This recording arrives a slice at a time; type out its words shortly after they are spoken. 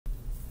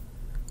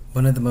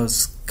One of the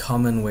most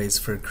common ways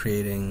for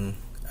creating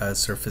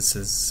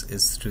surfaces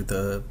is through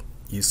the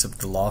use of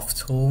the Loft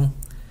tool,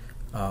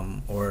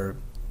 or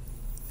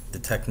the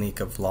technique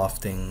of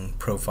lofting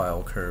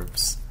profile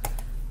curves.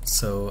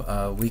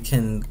 So we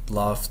can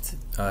loft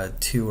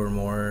two or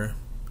more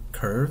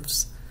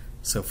curves.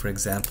 So for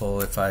example,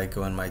 if I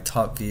go in my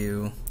top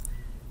view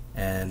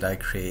and I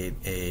create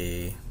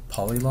a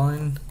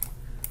polyline,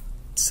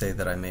 say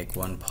that I make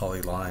one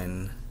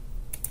polyline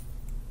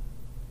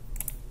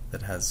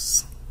that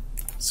has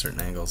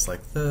certain angles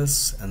like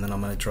this, and then I'm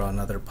going to draw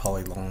another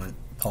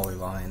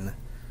polyline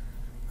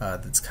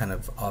that's kind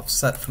of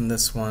offset from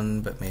this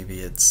one, but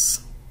maybe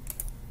it's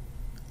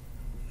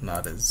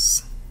not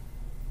as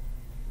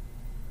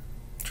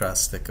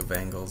drastic of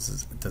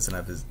angles, it doesn't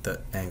have the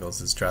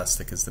angles as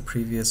drastic as the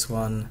previous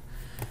one.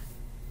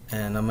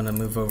 And I'm going to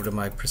move over to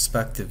my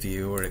perspective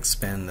view or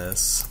expand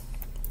this,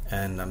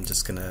 and I'm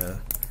just going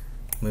to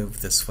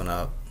move this one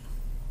up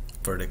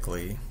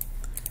vertically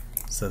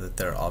so that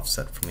they're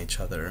offset from each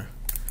other.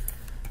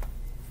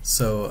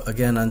 So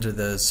again, under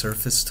the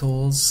surface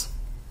tools,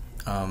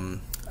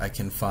 I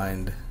can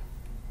find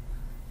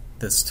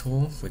this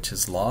tool, which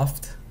is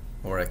Loft,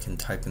 or I can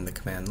type in the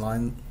command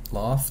line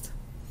Loft,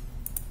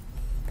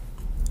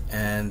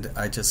 and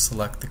I just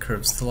select the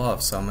curves to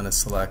loft. So I'm going to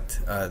select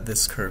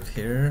this curve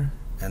here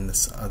and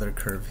this other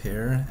curve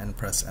here and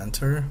press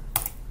enter,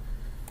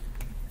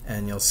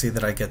 and you'll see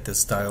that I get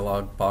this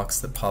dialog box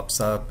that pops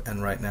up,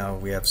 and right now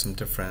we have some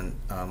different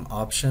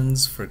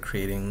options for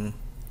creating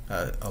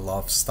a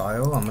loft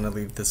style. I'm going to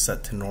leave this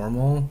set to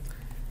normal,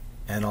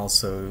 and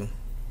also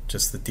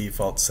just the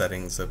default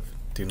settings of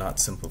do not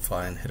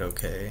simplify, and hit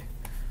OK.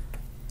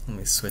 Let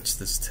me switch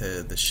this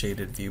to the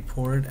shaded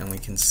viewport, and we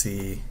can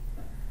see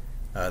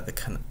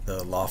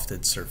the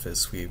lofted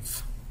surface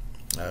we've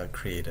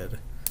created.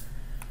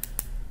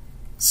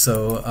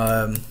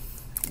 So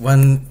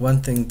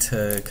one thing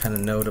to kind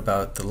of note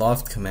about the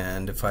loft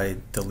command, if I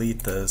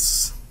delete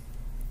this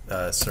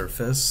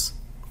surface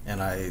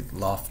and I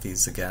loft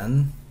these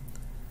again,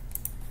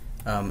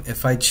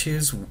 if I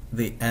choose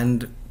the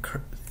end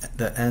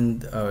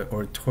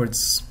or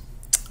towards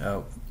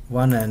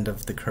one end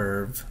of the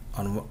curve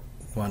on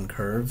one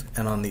curve,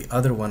 and on the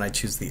other one I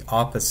choose the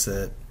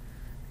opposite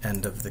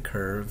end of the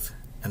curve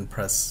and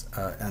press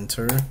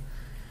enter,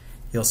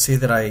 you'll see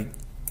that I'm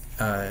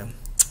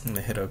going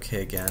to hit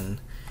OK again.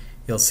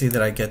 You'll see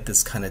that I get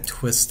this kind of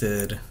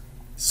twisted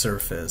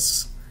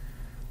surface.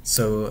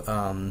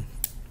 So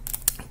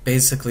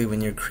basically,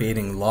 when you're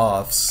creating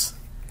lofts,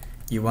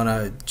 you want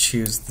to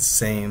choose the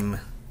same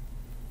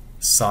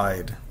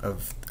side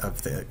of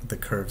the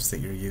curves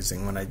that you're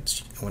using. When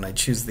I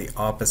choose the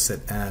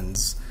opposite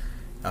ends,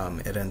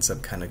 it ends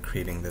up kind of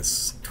creating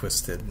this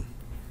twisted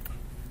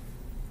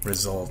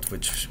result,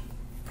 which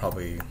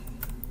probably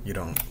you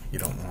don't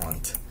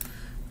want.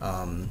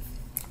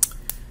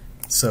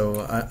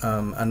 So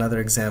another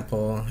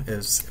example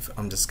is, if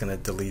I'm just going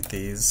to delete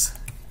these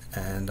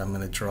and I'm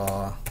going to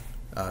draw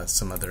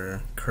some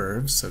other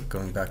curves. So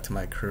going back to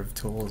my curve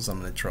tools,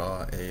 I'm going to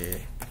draw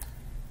a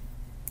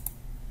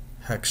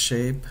hex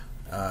shape.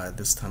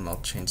 This time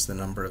I'll change the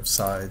number of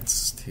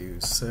sides to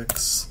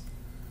 6.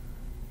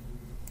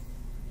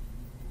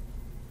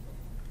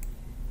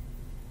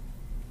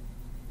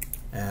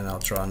 And I'll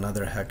draw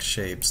another hex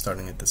shape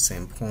starting at the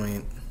same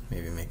point.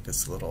 Maybe make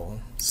this a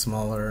little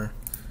smaller.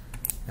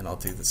 And I'll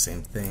do the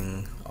same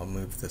thing. I'll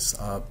move this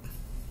up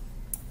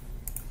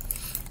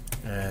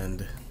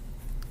and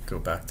go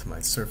back to my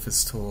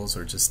surface tools,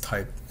 or just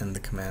type in the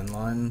command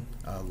line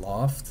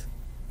Loft,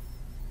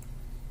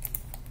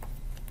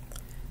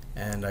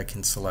 and I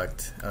can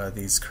select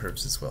these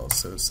curves as well.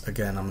 So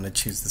again, I'm going to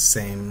choose the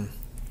same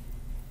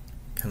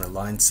kind of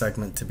line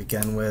segment to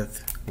begin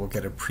with. We'll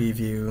get a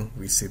preview.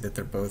 We see that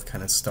they're both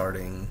kind of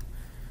starting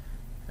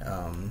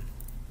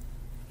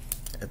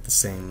at the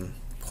same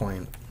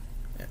point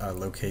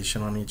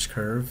location on each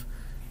curve,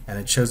 and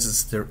it shows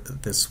us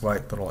this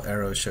white little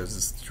arrow shows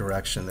us the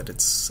direction that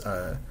it's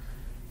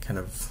kind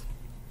of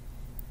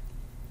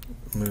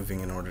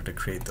moving in order to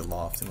create the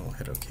loft, and we'll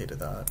hit OK to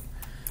that.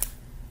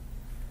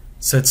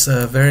 So it's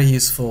a very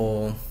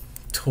useful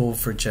tool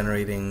for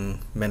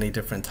generating many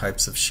different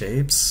types of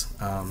shapes.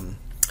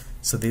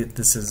 So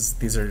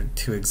these are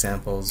two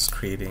examples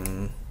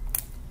creating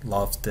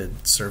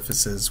lofted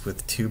surfaces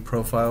with two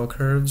profile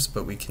curves,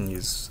 but we can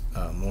use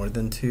more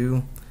than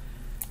two.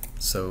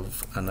 So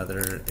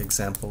another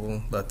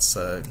example, I'm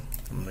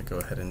going to go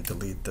ahead and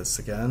delete this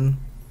again.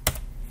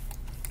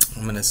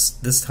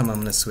 This time I'm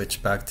going to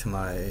switch back to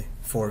my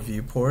 4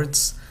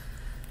 viewports,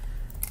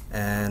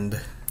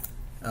 and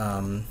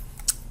I'm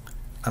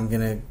going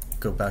to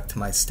go back to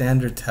my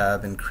standard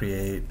tab and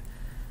create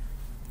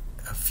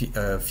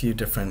a few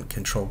different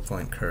control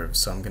point curves.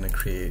 So I'm going to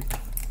create,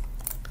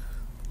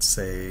 let's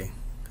say,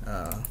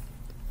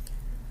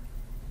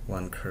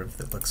 one curve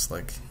that looks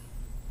like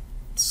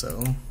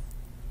so.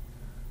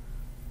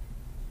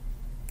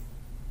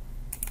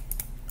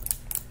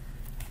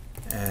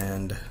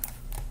 And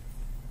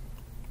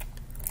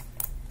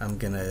I'm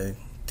going to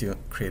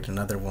create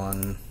another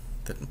one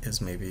that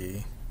is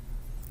maybe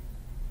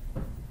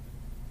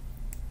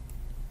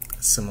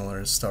a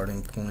similar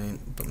starting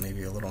point, but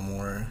maybe a little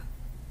more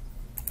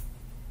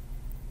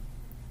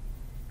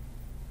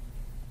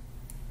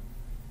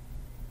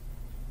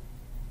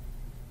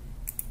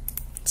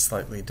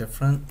slightly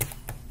different,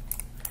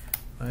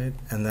 right?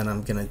 And then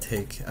I'm going to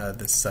take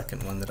this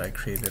second one that I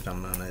created,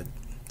 I'm going to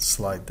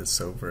slide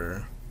this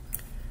over,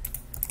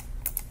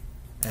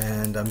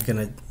 and I'm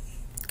going to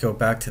go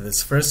back to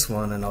this first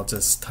one, and I'll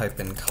just type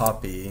in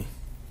copy,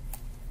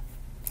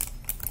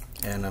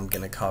 and I'm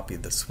going to copy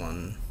this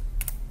one.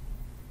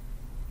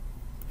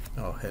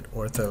 I'll hit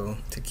ortho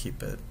to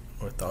keep it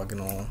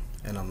orthogonal,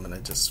 and I'm going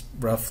to just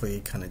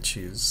roughly kind of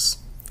choose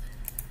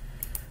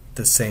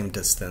the same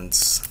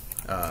distance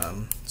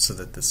so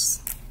that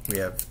we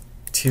have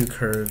two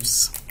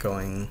curves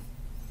going,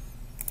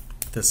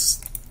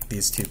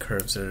 these two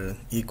curves are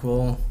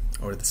equal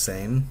or the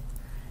same,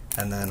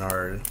 and then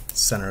our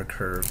center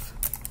curve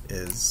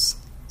is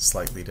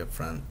slightly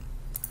different.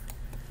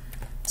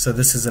 So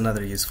this is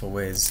another useful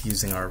way, is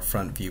using our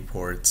front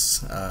viewports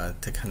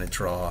to kind of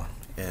draw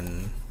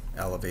in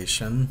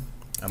elevation.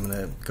 I'm going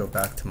to go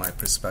back to my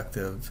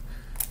perspective,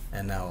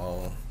 and now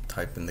I'll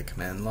type in the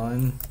command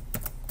line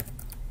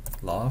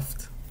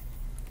Loft,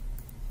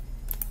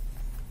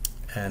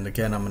 and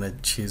again I'm going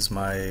to choose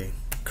my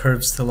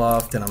curves to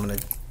loft, and I'm going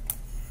to,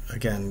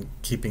 again,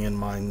 keeping in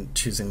mind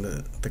choosing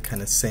the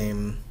kind of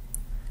same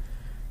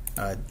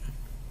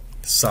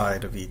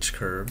side of each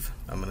curve.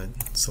 I'm going to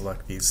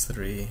select these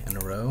three in a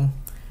row,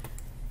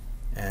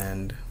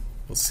 and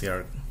we'll see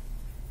our,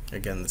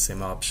 again, the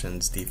same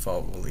options.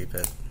 Default, we'll leave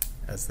it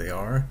as they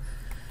are.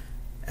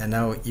 And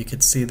now you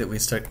could see that we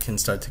can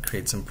start to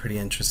create some pretty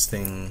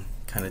interesting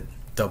kind of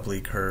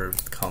doubly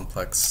curved,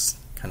 complex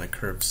kind of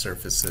curved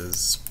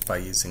surfaces by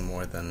using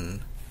more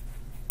than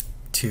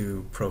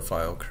two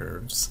profile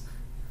curves.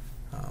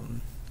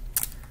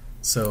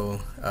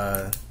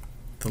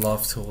 The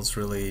Loft tool is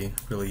really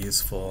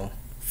useful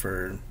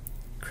for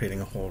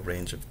creating a whole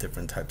range of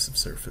different types of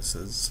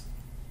surfaces.